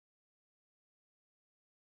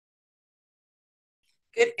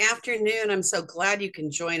Good afternoon. I'm so glad you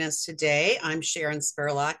can join us today. I'm Sharon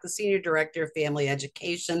Spurlock, the Senior Director of Family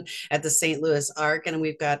Education at the St. Louis Arc, and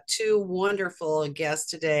we've got two wonderful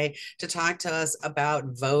guests today to talk to us about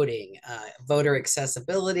voting, voter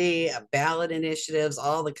accessibility, ballot initiatives,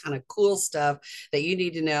 all the kind of cool stuff that you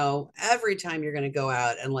need to know every time you're going to go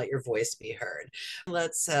out and let your voice be heard.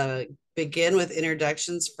 Let's begin with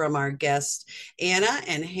introductions from our guests, Anna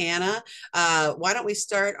and Hannah. Why don't we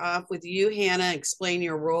start off with you, Hannah? Explain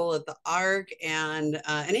your role at the ARC and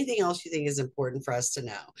anything else you think is important for us to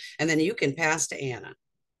know. And then you can pass to Anna.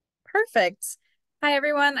 Perfect. Hi,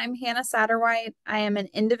 everyone. I'm Hannah Satterwhite. I am an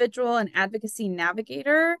individual and advocacy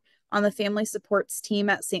navigator on the family supports team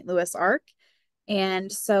at St. Louis Arc.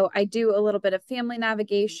 And so I do a little bit of family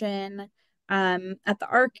navigation at the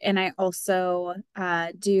Arc, and I also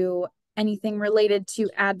do anything related to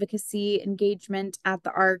advocacy engagement at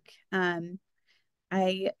the Arc.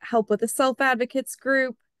 I help with a self advocates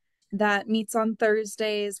group that meets on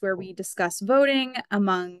Thursdays where we discuss voting,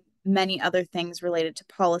 among many other things related to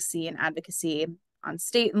policy and advocacy on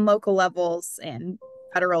state and local levels and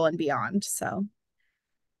federal and beyond. So,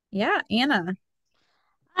 yeah, Anna, switch.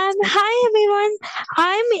 Hi everyone.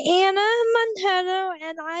 I'm Anna Montano,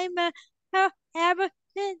 and I'm a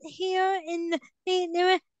advocate here in the St.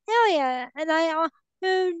 Louis area, and I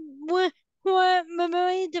also work for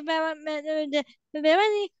mobility development and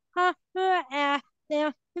disability officer as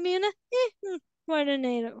their communication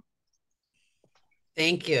coordinator.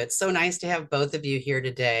 Thank you. It's so nice to have both of you here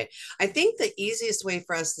today. I think the easiest way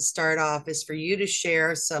for us to start off is for you to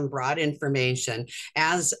share some broad information.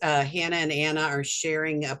 As Hannah and Anna are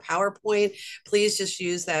sharing a PowerPoint, please just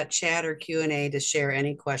use that chat or Q&A to share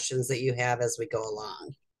any questions that you have as we go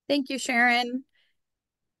along. Thank you, Sharon.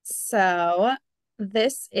 So,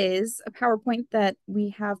 this is a PowerPoint that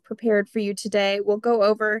we have prepared for you today. We'll go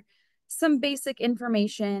over some basic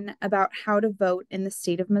information about how to vote in the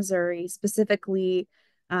state of Missouri, specifically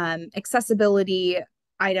accessibility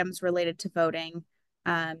items related to voting,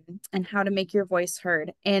 and how to make your voice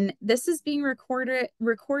heard. And this is being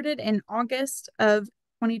recorded in August of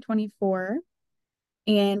 2024.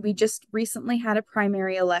 And we just recently had a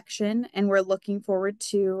primary election, and we're looking forward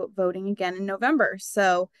to voting again in November.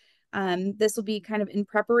 So this will be kind of in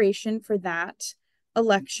preparation for that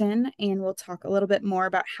election, and we'll talk a little bit more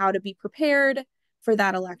about how to be prepared for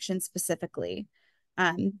that election specifically.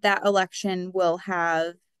 That election will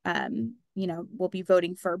have, we'll be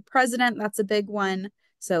voting for president. That's a big one.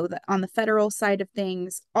 So on the federal side of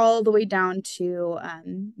things, all the way down to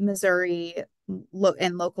Missouri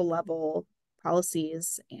and local level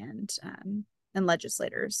policies and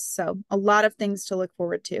legislators. So a lot of things to look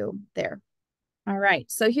forward to there. All right.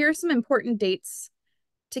 So here are some important dates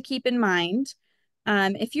to keep in mind.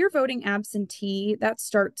 If you're voting absentee, that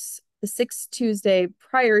starts the 6th Tuesday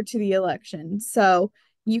prior to the election. So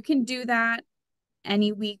you can do that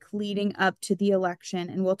any week leading up to the election,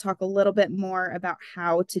 and we'll talk a little bit more about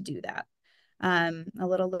how to do that a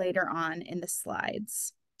little later on in the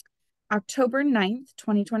slides. October 9th,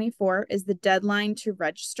 2024 is the deadline to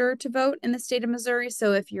register to vote in the state of Missouri.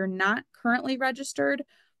 So if you're not currently registered,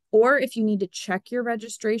 or if you need to check your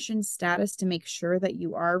registration status to make sure that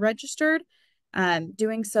you are registered,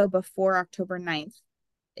 doing so before October 9th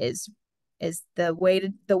is the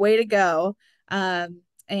way to go.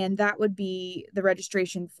 And that would be the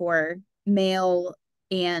registration for mail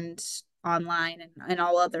and online and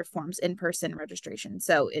all other forms, in-person registration.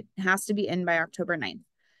 So it has to be in by October 9th.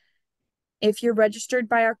 If you're registered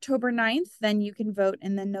by October 9th, then you can vote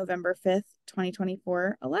in the November 5th,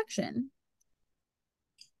 2024 election.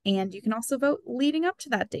 And you can also vote leading up to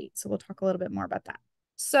that date. So we'll talk a little bit more about that.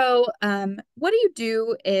 So what do you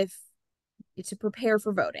do to prepare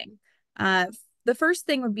for voting? The first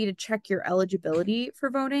thing would be to check your eligibility for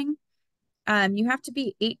voting. You have to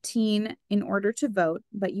be 18 in order to vote,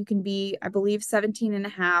 but you can be, I believe, 17 and a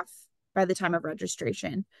half by the time of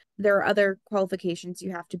registration. There are other qualifications.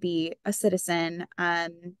 You have to be a citizen.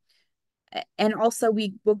 And also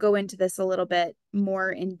we will go into this a little bit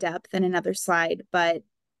more in depth in another slide, but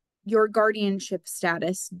your guardianship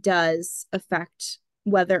status does affect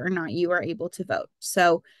whether or not you are able to vote.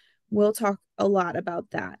 So we'll talk a lot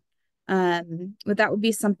about that. But that would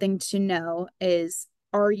be something to know is,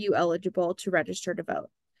 are you eligible to register to vote?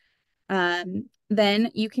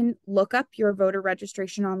 Then you can look up your voter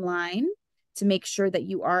registration online to make sure that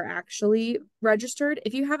you are actually registered.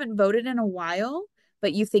 If you haven't voted in a while,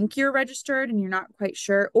 but you think you're registered and you're not quite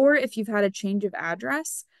sure, or if you've had a change of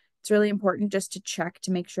address, it's really important just to check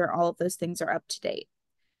to make sure all of those things are up to date.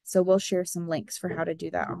 So we'll share some links for how to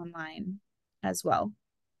do that online as well.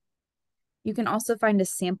 You can also find a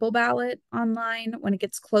sample ballot online when it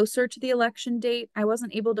gets closer to the election date. I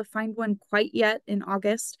wasn't able to find one quite yet in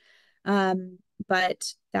August,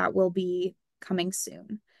 but that will be coming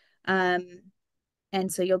soon. And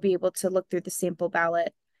so you'll be able to look through the sample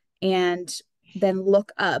ballot and then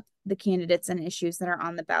look up the candidates and issues that are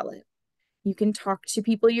on the ballot. You can talk to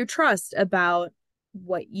people you trust about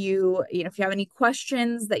what if you have any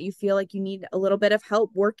questions that you feel like you need a little bit of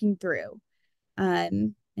help working through,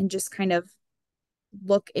 and just kind of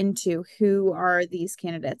look into who are these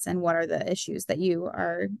candidates and what are the issues that you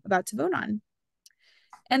are about to vote on.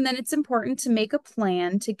 And then it's important to make a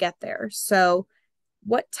plan to get there. So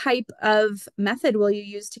what type of method will you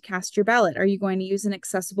use to cast your ballot? Are you going to use an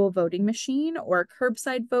accessible voting machine or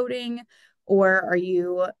curbside voting? Or are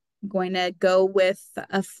you going to go with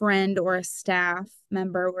a friend or a staff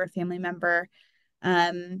member or a family member?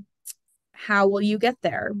 How will you get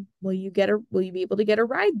there? Will you be able to get a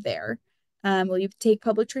ride there? Will you take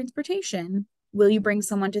public transportation? Will you bring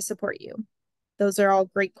someone to support you? Those are all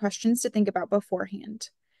great questions to think about beforehand.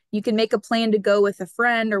 You can make a plan to go with a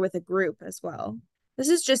friend or with a group as well. This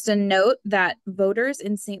is just a note that voters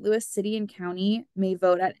in St. Louis City and County may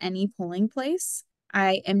vote at any polling place.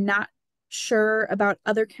 I am not sure about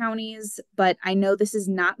other counties, but I know this is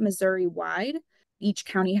not Missouri-wide. Each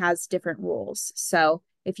county has different rules. So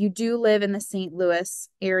if you do live in the St. Louis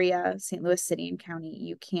area, St. Louis City and County,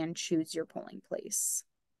 you can choose your polling place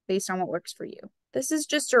based on what works for you. This is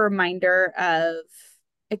just a reminder of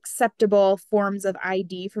acceptable forms of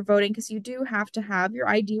ID for voting, because you do have to have your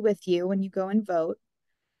ID with you when you go and vote.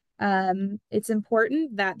 It's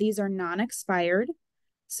important that these are non-expired.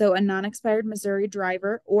 So a non-expired Missouri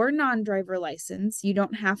driver or non-driver license. You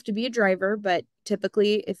don't have to be a driver, but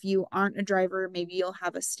typically if you aren't a driver, maybe you'll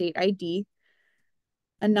have a state ID.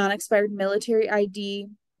 A non-expired military ID,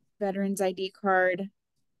 veteran's ID card,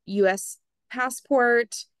 U.S.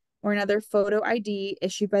 passport, or another photo ID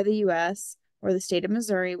issued by the U.S. or the state of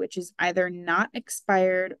Missouri, which is either not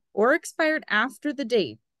expired or expired after the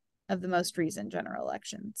date of the most recent general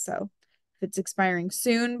election. So if it's expiring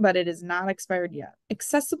soon, but it is not expired yet.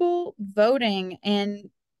 Accessible voting,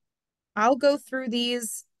 and I'll go through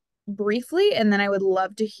these briefly, and then I would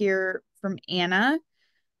love to hear from Anna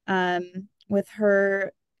with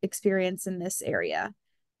her experience in this area.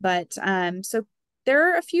 But so there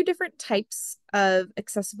are a few different types of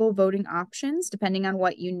accessible voting options depending on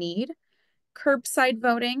what you need. Curbside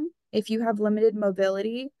voting, if you have limited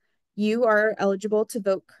mobility, you are eligible to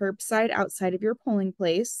vote curbside outside of your polling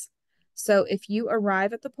place. So if you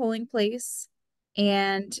arrive at the polling place,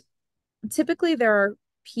 and typically there are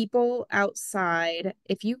people outside,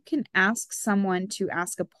 if you can ask someone to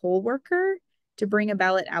ask a poll worker to bring a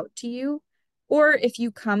ballot out to you, or if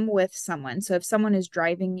you come with someone. So if someone is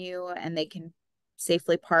driving you and they can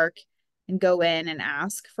safely park and go in and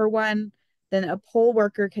ask for one, then a poll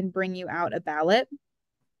worker can bring you out a ballot.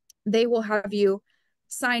 They will have you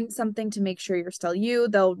sign something to make sure you're still you.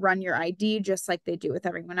 They'll run your ID just like they do with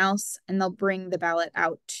everyone else, and they'll bring the ballot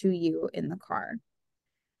out to you in the car.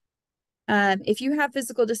 If you have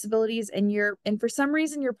physical disabilities and for some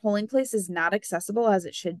reason your polling place is not accessible as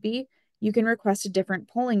it should be, you can request a different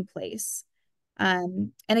polling place.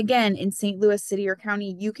 And again, in St. Louis City or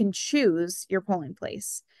County, you can choose your polling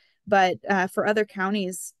place. But for other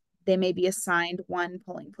counties, they may be assigned one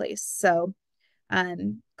polling place. So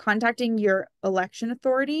contacting your election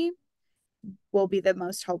authority will be the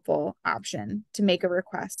most helpful option to make a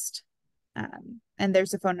request. And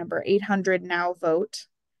there's a phone number, 800-NOW-VOTE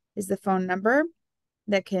is the phone number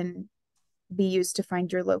that can be used to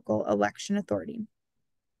find your local election authority.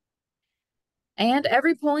 And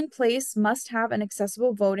every polling place must have an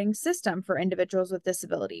accessible voting system for individuals with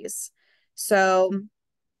disabilities. So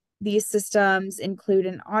these systems include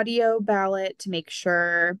an audio ballot to make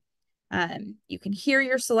sure you can hear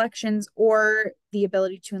your selections, or the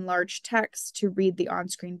ability to enlarge text to read the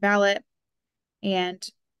on-screen ballot. And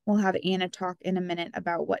we'll have Anna talk in a minute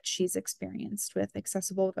about what she's experienced with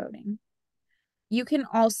accessible voting. You can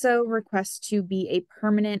also request to be a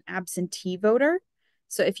permanent absentee voter.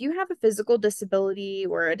 So if you have a physical disability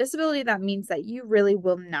or a disability that means that you really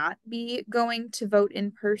will not be going to vote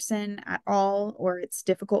in person at all, or it's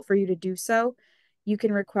difficult for you to do so, you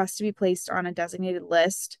can request to be placed on a designated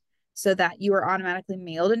list so that you are automatically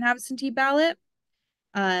mailed an absentee ballot.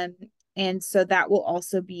 And so that will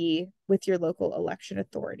also be with your local election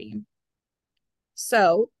authority.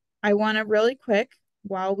 So I want to really quick,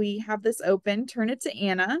 while we have this open, turn it to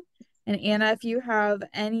Anna. And Anna, if you have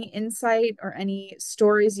any insight or any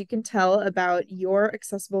stories you can tell about your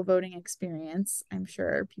accessible voting experience, I'm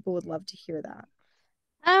sure people would love to hear that.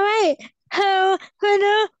 All right. So for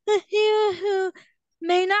those of you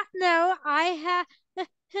have a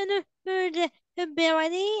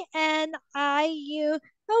disability and I use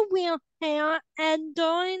a wheelchair. And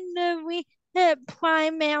during the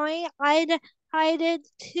primary, I decided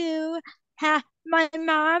to have my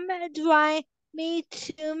mom drive me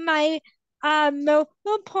to my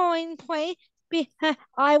local polling place because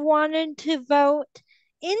I wanted to vote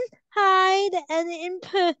inside and in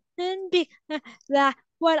person because that's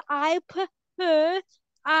what I prefer.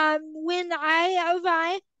 When I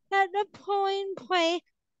arrived at the polling place,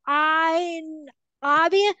 I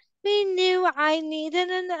obviously knew I needed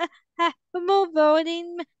an accessible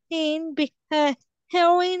voting machine because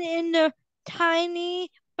filling in the tiny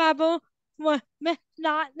bubble was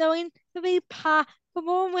not going to be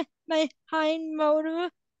possible with my hind motor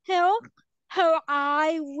hill. So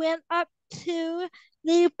I went up to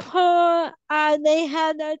the pool. They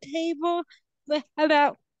had a table with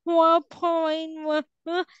about 4 polling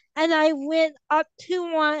workers, and I went up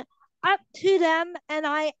to them, and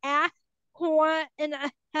I asked for an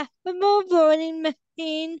accessible voting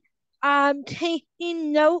machine.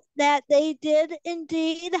 Taking note that they did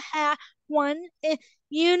indeed have one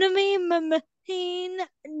Unity machine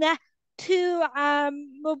next to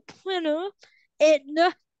the printer. It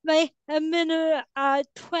looked like a mini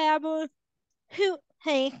travel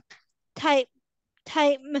suitcase type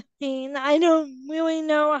machine. I don't really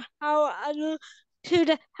know how to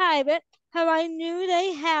describe it. So I knew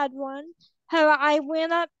they had one. So I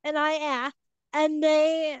went up and I asked, and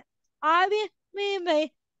they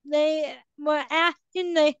obviously they were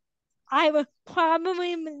asking I was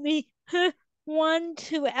probably the first one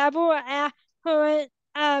to ever ask for it.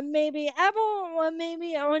 Maybe ever or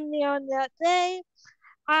maybe only on that day.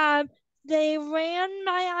 Um, they ran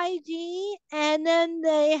my ID and then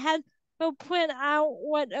they had to print out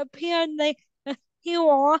what appeared like a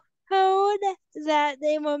QR code that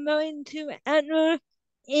they were going to enter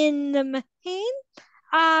in the machine.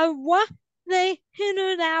 What they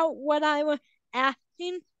figured out what I was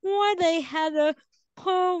asking for, they had a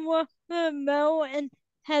pull with the remote and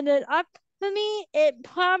had it up for me. It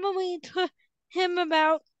probably took him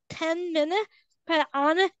about 10 minutes, but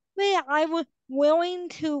honestly, I was willing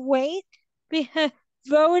to wait because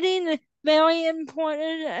voting is very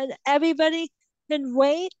important and everybody can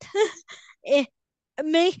wait. It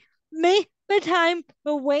make the time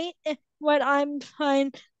to wait is what I'm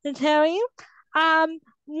trying to tell you. Um,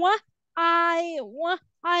 what I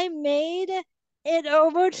made it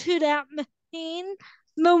over to that machine.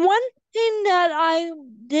 The one thing that I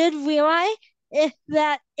did realize is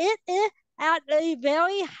that it is at a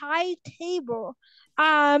very high table.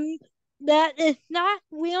 That is not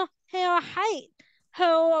wheelchair height.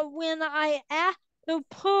 So when I asked the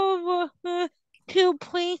poor worker to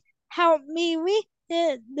please help me with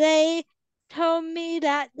it, they told me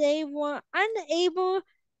that they were unable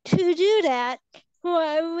to do that for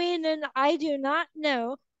a reason I do not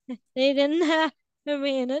know. They didn't have a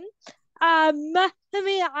reason.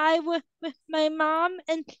 Luckily, I was with my mom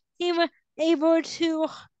and she was able to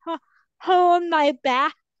hold my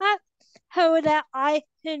back up so that I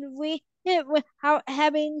could reach it without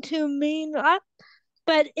having to lean up.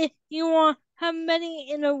 But if you are somebody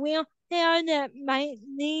in a wheelchair that might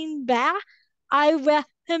lean back, I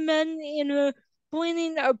recommend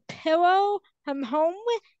bringing a pillow from home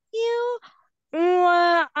with you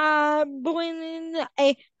or bringing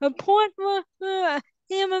a support worker, a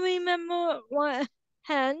family member, or a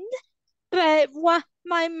friend. But what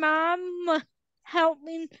my mom helped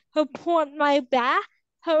me support my back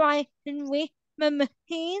so I can reach my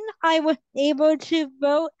machine, I was able to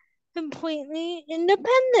vote completely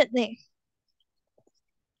independently.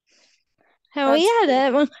 So yeah,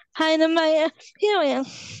 that was kind of my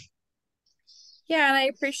experience. Yeah, and I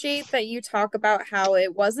appreciate that you talk about how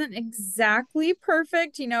it wasn't exactly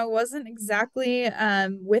perfect, it wasn't exactly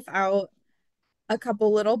without a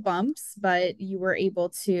couple little bumps, but you were able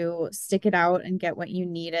to stick it out and get what you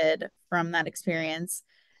needed from that experience.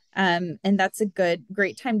 And that's a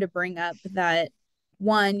great time to bring up that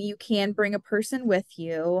one, you can bring a person with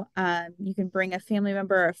you. You can bring a family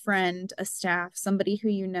member, a friend, a staff, somebody who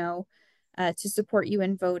you know to support you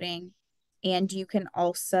in voting. And you can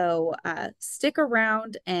also stick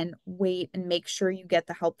around and wait and make sure you get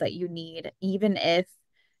the help that you need, even if,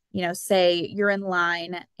 say you're in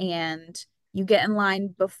line and you get in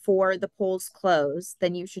line before the polls close,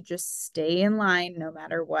 then you should just stay in line no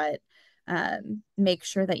matter what. Make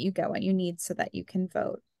sure that you get what you need so that you can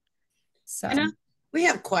vote. So we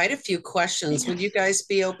have quite a few questions. Would you guys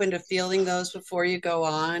be open to fielding those before you go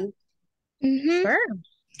on? Mm-hmm. Sure.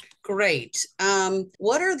 Great.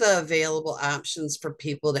 What are the available options for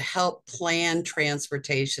people to help plan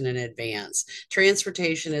transportation in advance?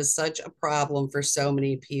 Transportation is such a problem for so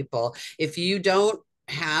many people. If you don't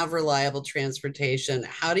have reliable transportation,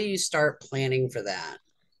 how do you start planning for that?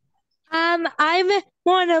 I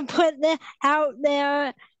want to put that out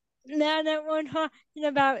there now that we're talking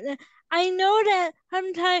about it. I know that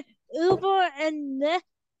sometimes Uber and Lyft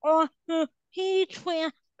offer free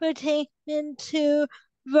transportation to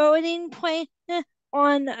voting places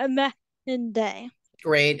on election day.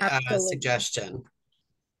 Great Absolutely. suggestion.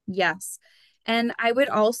 Yes. And I would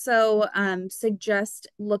also suggest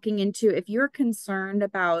looking into if you're concerned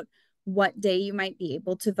about what day you might be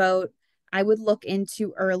able to vote, I would look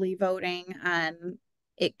into early voting.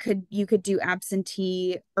 You could do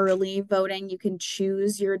absentee early voting. You can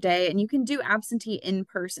choose your day and you can do absentee in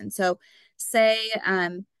person. So say,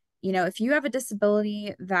 if you have a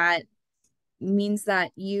disability that means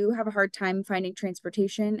that you have a hard time finding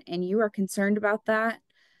transportation and you are concerned about that,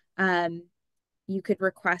 um, you could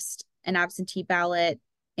request an absentee ballot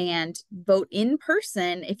and vote in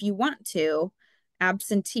person if you want to,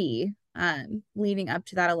 absentee, leading up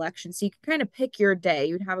to that election. So you can kind of pick your day.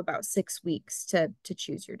 You'd have about 6 weeks to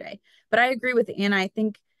choose your day. But I agree with Anna. I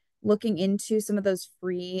think looking into some of those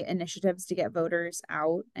free initiatives to get voters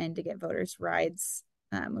out and to get voters rides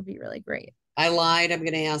would be really great. I lied. I'm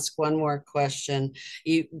going to ask one more question.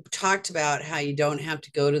 You talked about how you don't have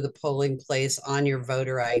to go to the polling place on your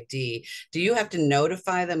voter ID. Do you have to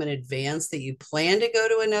notify them in advance that you plan to go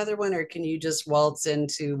to another one, or can you just waltz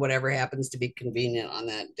into whatever happens to be convenient on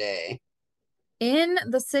that day? In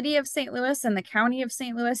the city of St. Louis and the county of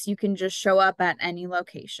St. Louis, you can just show up at any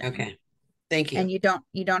location Okay. Thank you. and you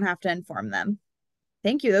don't have to inform them.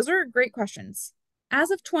 Thank you. Those are great questions. As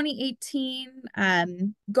of 2018,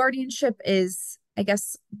 guardianship is, I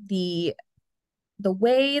guess, the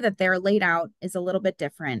way that they're laid out is a little bit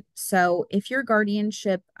different. So if your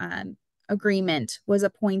guardianship agreement was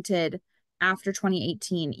appointed after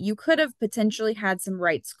 2018, you could have potentially had some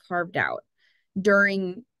rights carved out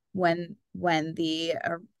during when the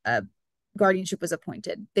guardianship was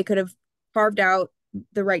appointed. They could have carved out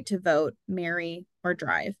the right to vote, marry, or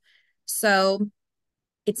drive. So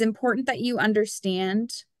it's important that you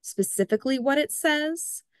understand specifically what it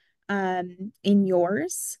says in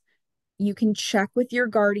yours. You can check with your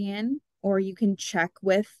guardian or you can check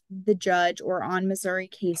with the judge or on Missouri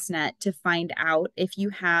CaseNet to find out if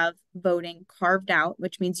you have voting carved out,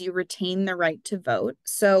 which means you retain the right to vote.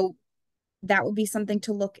 So that would be something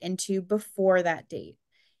to look into before that date.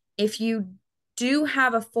 If you do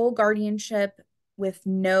have a full guardianship with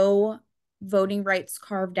no voting rights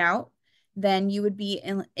carved out, then you would be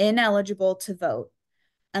ineligible to vote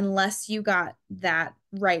unless you got that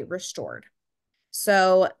right restored.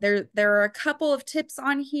 So there are a couple of tips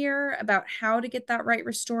on here about how to get that right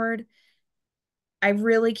restored. I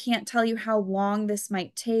really can't tell you how long this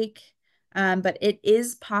might take, but it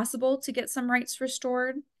is possible to get some rights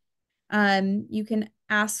restored. You can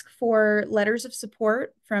ask for letters of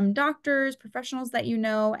support from doctors, professionals that you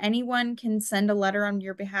know. Anyone can send a letter on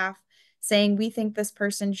your behalf saying, we think this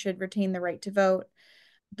person should retain the right to vote.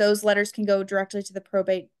 Those letters can go directly to the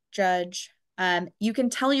probate judge. You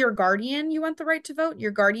can tell your guardian you want the right to vote.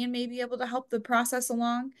 Your guardian may be able to help the process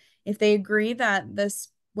along if they agree that this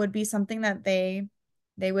would be something that they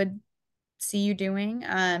would see you doing.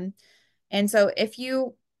 And so if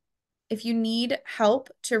you need help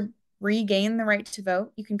to regain the right to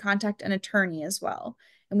vote, you can contact an attorney as well.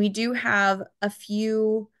 And we do have a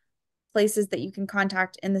few places that you can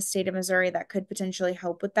contact in the state of Missouri that could potentially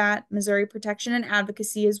help with that. Missouri Protection and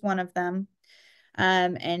Advocacy is one of them.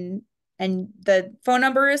 And the phone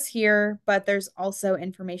number is here, but there's also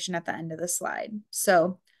information at the end of the slide.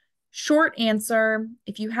 So short answer,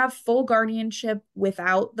 if you have full guardianship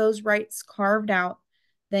without those rights carved out,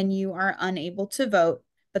 then you are unable to vote.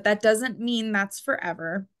 But that doesn't mean that's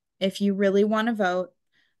forever. If you really want to vote,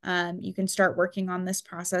 you can start working on this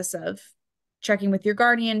process of checking with your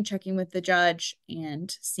guardian, checking with the judge,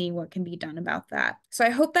 and seeing what can be done about that. So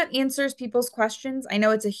I hope that answers people's questions. I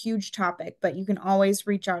know it's a huge topic, but you can always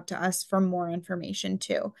reach out to us for more information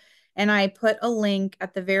too. And I put a link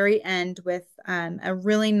at the very end with a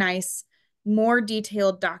really nice, more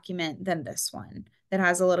detailed document than this one that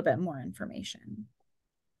has a little bit more information.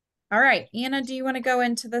 All right, Anna, do you want to go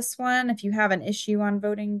into this one if you have an issue on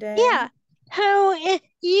voting day? Yeah. So if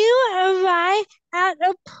you arrive at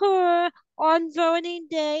a pool on voting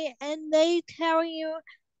day and they tell you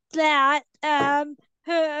that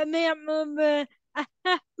her member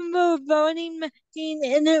voting machine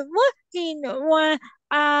isn't working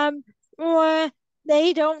or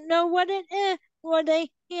they don't know what it is, or they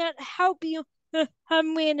can't help you for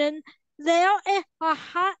some reason, there is a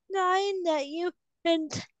hotline that you can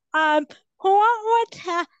call or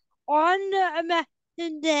text on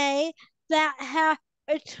the day that have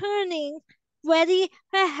attorneys ready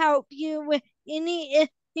to help you with any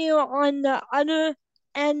issue on the other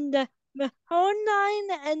end of the phone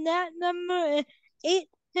line, and that number is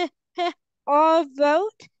 8 or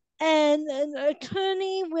vote, and an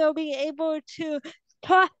attorney will be able to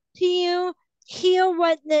talk to you, hear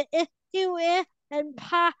what the issue is, and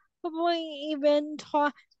possibly even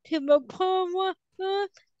talk to the program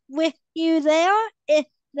with you there if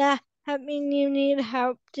that's something you need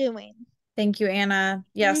help doing. Thank you, Anna.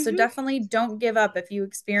 Yeah, so definitely don't give up if you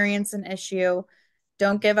experience an issue.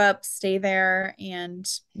 Don't give up, stay there and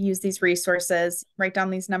use these resources. Write down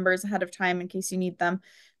these numbers ahead of time in case you need them.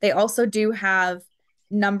 They also do have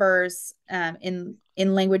numbers in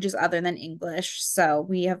languages other than English, so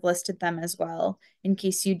we have listed them as well in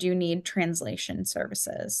case you do need translation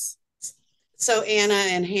services. So Anna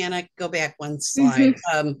and Hannah, go back one slide.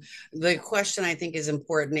 The question I think is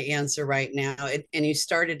important to answer right now, and you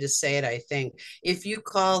started to say it, I think. If you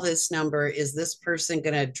call this number, is this person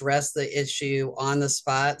going to address the issue on the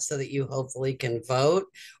spot so that you hopefully can vote?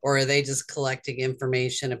 Or are they just collecting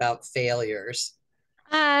information about failures?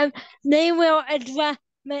 They will address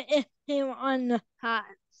the issue on the spot.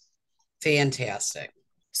 Fantastic.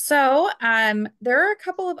 So there are a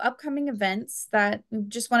couple of upcoming events that we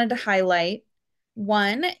just wanted to highlight.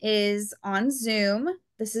 One is on Zoom.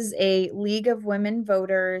 This is a League of Women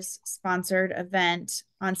Voters sponsored event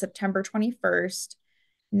on September 21st,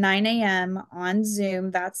 9 a.m. on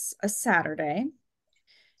Zoom. That's a Saturday.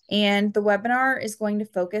 And the webinar is going to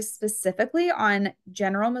focus specifically on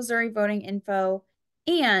general Missouri voting info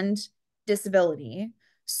and disability.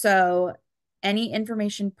 So any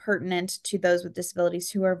information pertinent to those with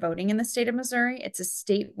disabilities who are voting in the state of Missouri. It's a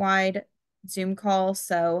statewide Zoom call,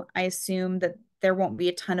 so I assume that there won't be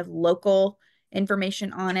a ton of local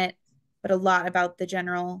information on it, but a lot about the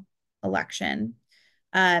general election.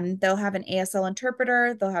 They'll have an ASL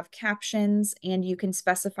interpreter, they'll have captions, and you can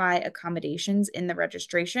specify accommodations in the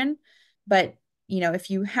registration. But, if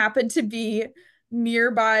you happen to be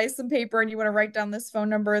nearby some paper and you want to write down this phone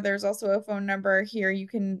number, there's also a phone number here you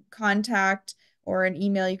can contact, or an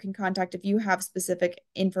email you can contact if you have specific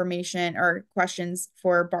information or questions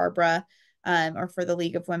for Barbara or for the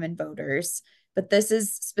League of Women Voters. But this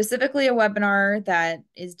is specifically a webinar that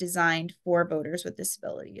is designed for voters with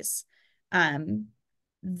disabilities.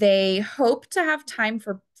 They hope to have time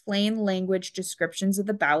for plain language descriptions of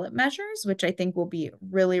the ballot measures, which I think will be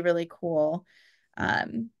really, really cool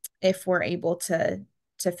if we're able to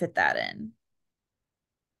fit that in.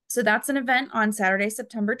 So that's an event on Saturday,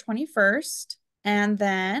 September 21st. And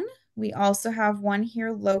then we also have one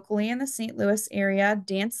here locally in the St. Louis area.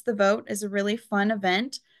 Dance the Vote is a really fun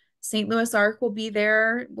event. St. Louis ARC will be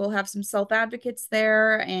there. We'll have some self-advocates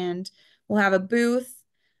there, and we'll have a booth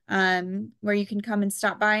where you can come and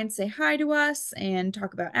stop by and say hi to us and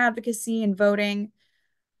talk about advocacy and voting.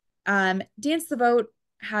 Dance the Vote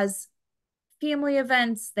has family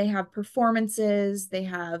events, they have performances, they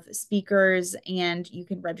have speakers, and you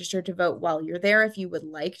can register to vote while you're there if you would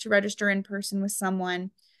like to register in person with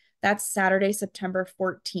someone. That's Saturday, September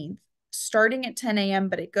 14th, starting at 10 a.m.,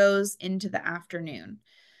 but it goes into the afternoon.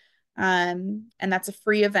 And that's a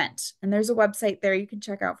free event. And there's a website there you can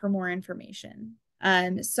check out for more information.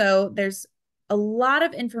 So there's a lot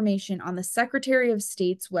of information on the Secretary of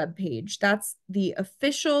State's webpage. That's the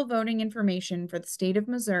official voting information for the state of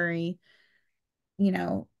Missouri.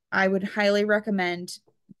 I would highly recommend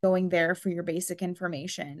going there for your basic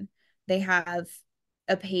information. They have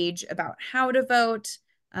a page about how to vote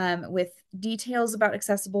with details about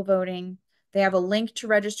accessible voting. They have a link to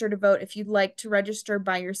register to vote if you'd like to register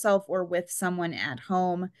by yourself or with someone at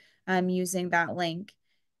home using that link.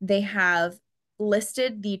 They have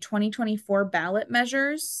listed the 2024 ballot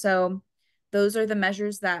measures. So those are the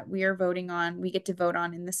measures that we are voting on. We get to vote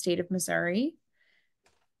on in the state of Missouri.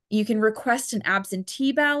 You can request an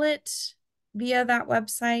absentee ballot via that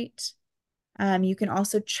website. You can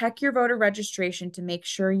also check your voter registration to make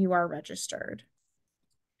sure you are registered.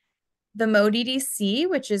 The MODDC,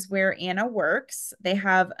 which is where Anna works, they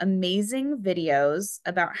have amazing videos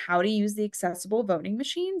about how to use the accessible voting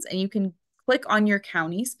machines, and you can click on your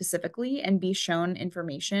county specifically and be shown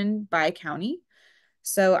information by county.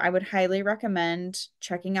 So I would highly recommend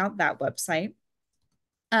checking out that website.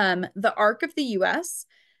 The ARC of the US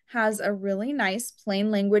has a really nice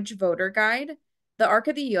plain language voter guide. The ARC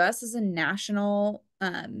of the US is a national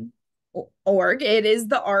org. It is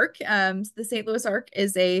the ARC. The St. Louis ARC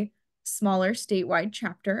is a smaller statewide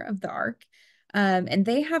chapter of the ARC. And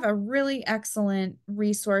they have a really excellent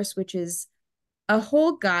resource, which is a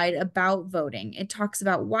whole guide about voting. It talks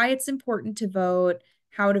about why it's important to vote,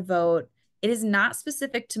 how to vote. It is not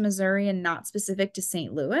specific to Missouri and not specific to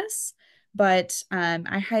St. Louis, but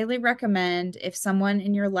I highly recommend if someone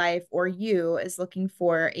in your life or you is looking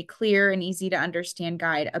for a clear and easy to understand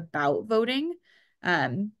guide about voting,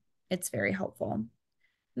 it's very helpful.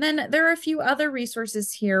 And then there are a few other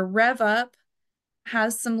resources here. Rev Up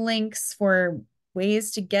has some links for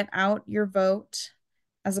ways to get out your vote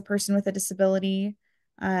as a person with a disability,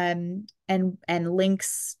 and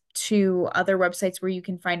links to other websites where you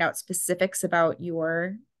can find out specifics about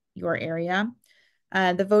your area.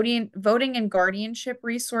 The voting and guardianship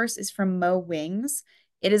resource is from Mo Wings.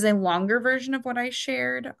 It is a longer version of what I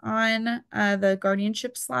shared on the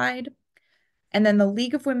guardianship slide. And then the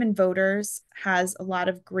League of Women Voters has a lot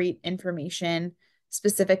of great information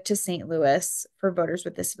specific to St. Louis for voters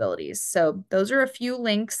with disabilities. So those are a few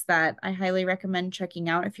links that I highly recommend checking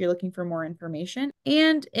out if you're looking for more information.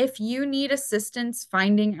 And if you need assistance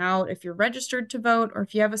finding out if you're registered to vote, or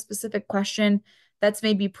if you have a specific question that's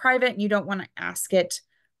maybe private and you don't want to ask it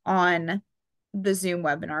on the Zoom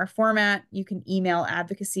webinar format, you can email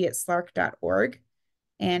advocacy@slark.org,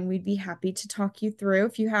 and we'd be happy to talk you through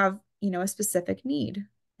if you have, a specific need.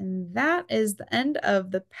 And that is the end of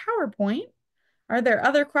the PowerPoint. Are there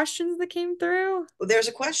other questions that came through? There's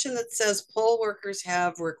a question that says poll workers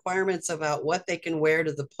have requirements about what they can wear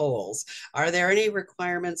to the polls. Are there any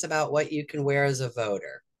requirements about what you can wear as a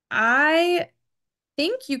voter? I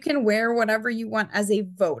think you can wear whatever you want as a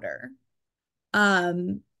voter.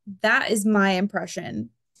 That is my impression.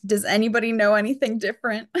 Does anybody know anything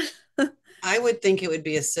different? I would think it would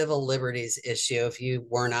be a civil liberties issue if you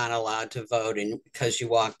were not allowed to vote and because you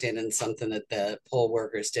walked in something that the poll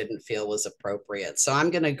workers didn't feel was appropriate. So I'm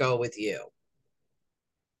going to go with you.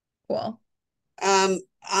 Cool.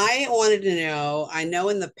 I wanted to know, I know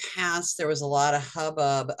in the past there was a lot of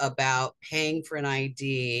hubbub about paying for an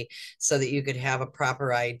ID so that you could have a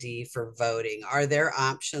proper ID for voting. Are there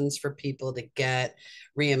options for people to get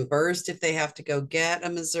reimbursed if they have to go get a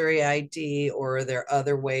Missouri ID, or are there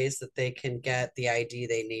other ways that they can get the ID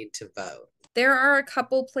they need to vote? There are a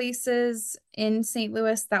couple places in St.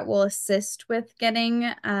 Louis that will assist with getting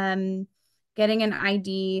an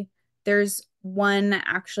ID. There's one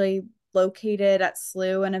actually located at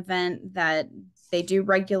SLU, an event that they do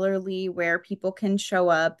regularly where people can show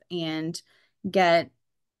up and get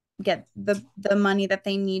the money that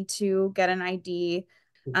they need to get an ID.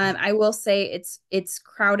 I will say it's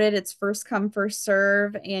crowded. It's first come, first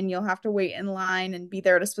serve, and you'll have to wait in line and be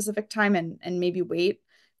there at a specific time and maybe wait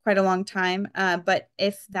quite a long time. But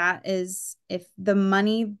if the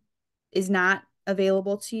money is not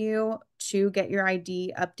available to you to get your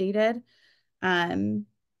ID updated,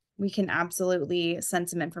 we can absolutely send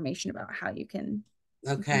some information about how you can.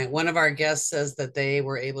 Okay. One of our guests says that they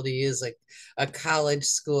were able to use a college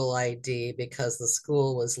school ID because the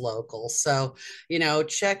school was local. So,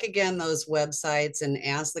 check again those websites and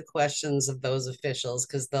ask the questions of those officials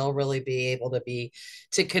because they'll really be able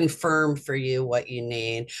to confirm for you what you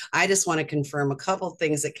need. I just want to confirm a couple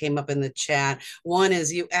things that came up in the chat. One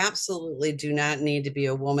is you absolutely do not need to be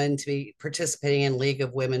a woman to be participating in League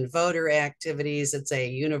of Women Voter activities. It's a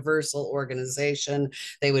universal organization.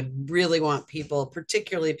 They would really want people,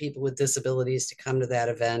 particularly people with disabilities, to come to that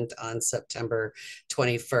event on September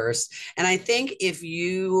 21st. And I think if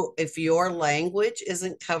your language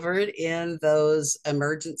isn't covered in those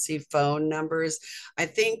emergency phone numbers, I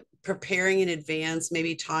think preparing in advance,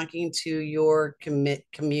 maybe talking to your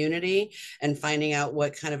community and finding out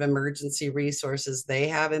what kind of emergency resources they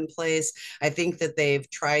have in place. I think that they've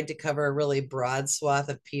tried to cover a really broad swath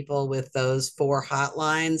of people with those 4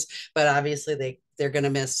 hotlines, but obviously they're going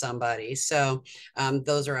to miss somebody. So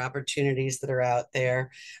those are opportunities that are out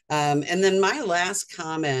there. And then my last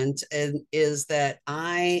comment is that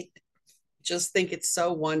I just think it's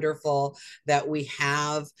so wonderful that we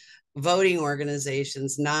have voting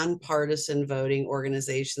organizations, nonpartisan voting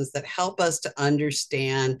organizations that help us to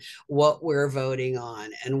understand what we're voting on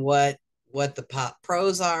and what the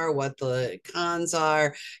pros are, what the cons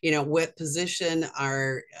are, what position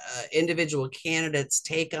our individual candidates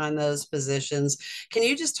take on those positions. Can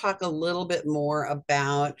you just talk a little bit more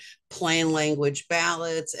about plain language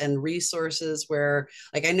ballots and resources where,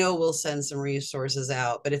 like, I know we'll send some resources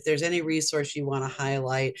out, but if there's any resource you want to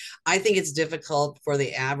highlight, I think it's difficult for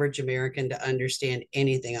the average American to understand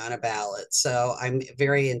anything on a ballot. So I'm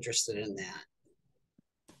very interested in that.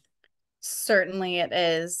 Certainly it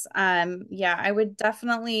is. Yeah, I would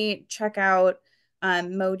definitely check out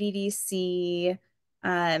MODDC.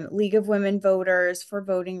 League of Women Voters for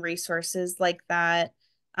voting resources like that.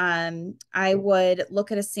 I would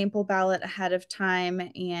look at a sample ballot ahead of time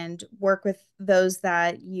and work with those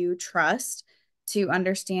that you trust to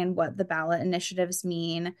understand what the ballot initiatives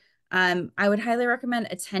mean. I would highly recommend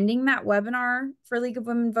attending that webinar for League of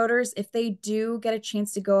Women Voters. If they do get a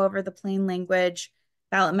chance to go over the plain language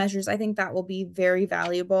ballot measures, I think that will be very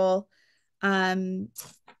valuable.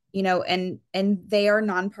 You know, and they are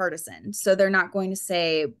nonpartisan. So they're not going to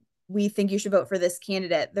say, we think you should vote for this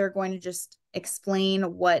candidate. They're going to just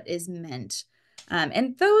explain what is meant.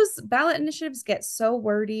 And those ballot initiatives get so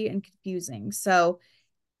wordy and confusing. So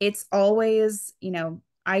it's always, you know,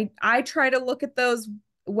 I try to look at those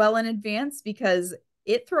well in advance because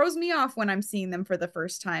it throws me off when I'm seeing them for the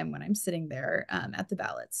first time when I'm sitting there at the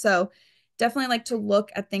ballot. So definitely like to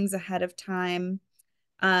look at things ahead of time.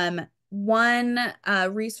 One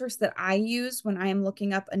resource that I use when I am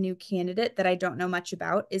looking up a new candidate that I don't know much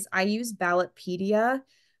about is I use Ballotpedia.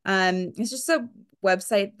 It's just a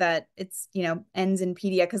website that it's, you know, ends in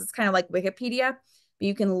pedia because it's kind of like Wikipedia, but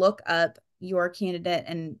you can look up your candidate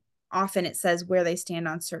and often it says where they stand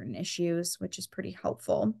on certain issues, which is pretty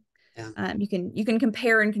helpful. Yeah. You can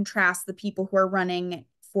compare and contrast the people who are running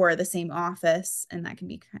for the same office, and that can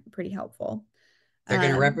be pretty helpful. They're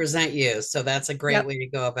going to represent you. So that's a great way to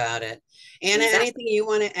go about it. Anna, exactly. anything you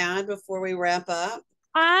want to add before we wrap up?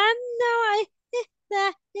 No, I think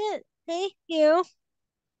that's it. Thank you.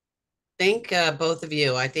 Thank both of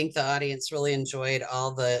you. I think the audience really enjoyed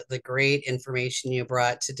all the great information you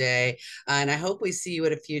brought today. And I hope we see you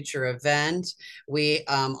at a future event. We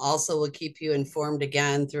also will keep you informed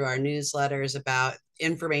again through our newsletters about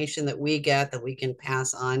information that we get that we can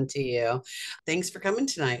pass on to you. Thanks for coming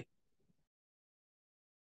tonight.